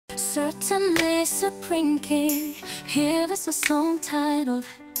Certainly supreme king. Here is a song titled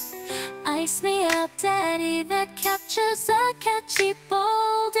Ice Me Up Daddy, that captures a catchy,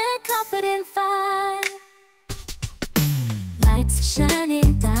 bold and confident vibe. Lights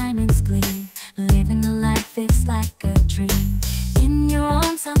shining, diamonds gleam, living a life it's like a dream. In your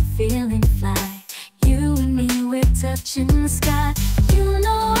arms I'm feeling fly, you and me we're touching the sky. You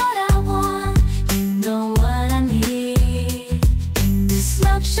know what I want, you know what I need. In this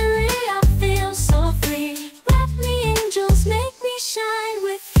luxury I feel so free. Let me angels make me shine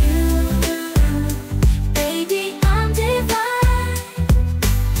with you. Baby, I'm divine.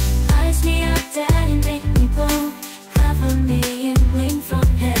 Ice me up, daddy, make me glow. Cover me in bling from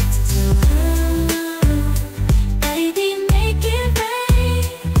head to toe. Baby, make it rain.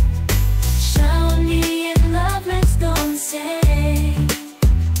 Shower me in love, let's go and say.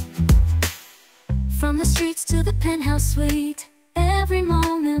 From the streets to the penthouse suite, every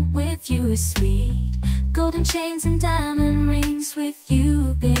moment with you is sweet. Golden chains and diamond rings with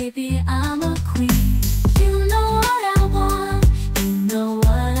you, baby, I'm a queen. You know what I want, you know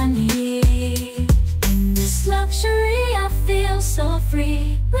what I need. In this luxury I feel so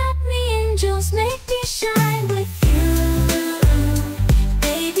free. Let me angels make me shine with you.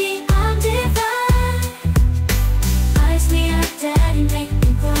 Baby, I'm divine. Ice me up, daddy, make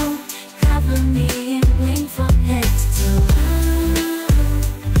me glow. Cover me in bling from head to toe.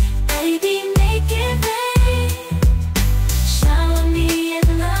 Baby, make it rain. Shower me in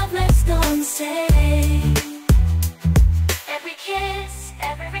love, let's go and say. Every kiss,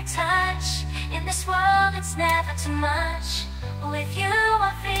 every touch, in this world it's never too much. With you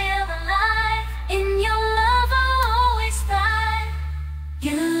I feel alive. In your love I'll always thrive.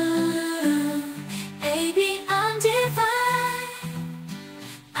 You, baby, I'm divine.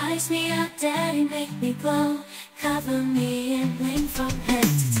 Ice me up, daddy, make me glow. Cover me in bling from head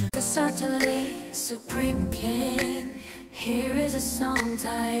to toe. Certainly supreme king. Here is a song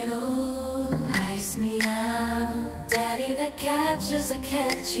titled Ice Me Up, Daddy, that captures a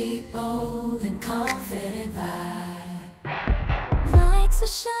catchy, bold and confident vibe. Lights are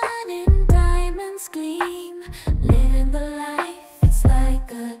shining, diamonds gleam, living the life it's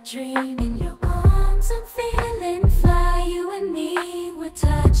like a dream. In your arms I'm feeling fly, you and me we're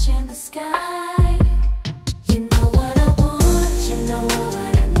touching the sky. You know what I want, you know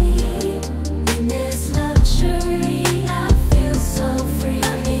what I need. In this luxury I feel so free.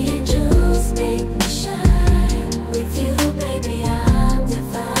 The angels make me shine. With you, baby, I'm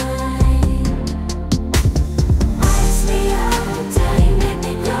divine. Ice me up, daddy, make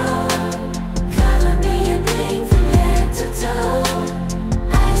me glow. Cover me in bling from head to toe.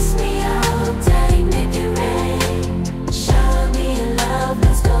 Ice me up, daddy, make it rain. Shower me in love,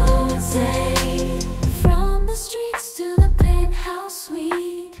 let's go and say. From the streets to the penthouse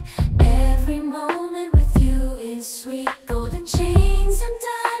suite, every moment with you is sweet. Golden chains and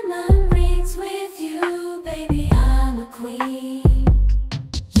diamond rings with you, baby, I'm a queen.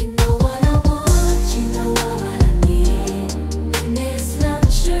 You know what I want, you know what I need. In this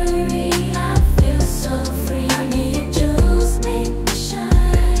luxury I feel so free. The angels make me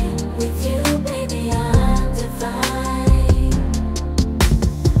shine. With you, baby, I'm divine.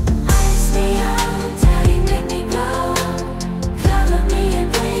 Ice me up, daddy, make me glow. Cover me in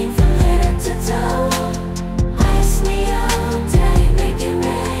bling from head to toe. Ice me up, daddy, make it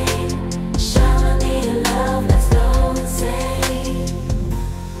rain. Shower me in love, let's go and say.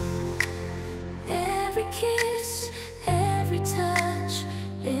 Every kiss, every touch,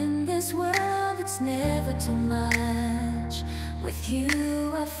 in this world it's never too much. With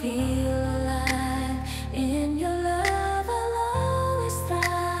you I feel alive. In your love I'll always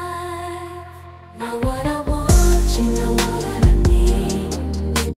thrive. Now what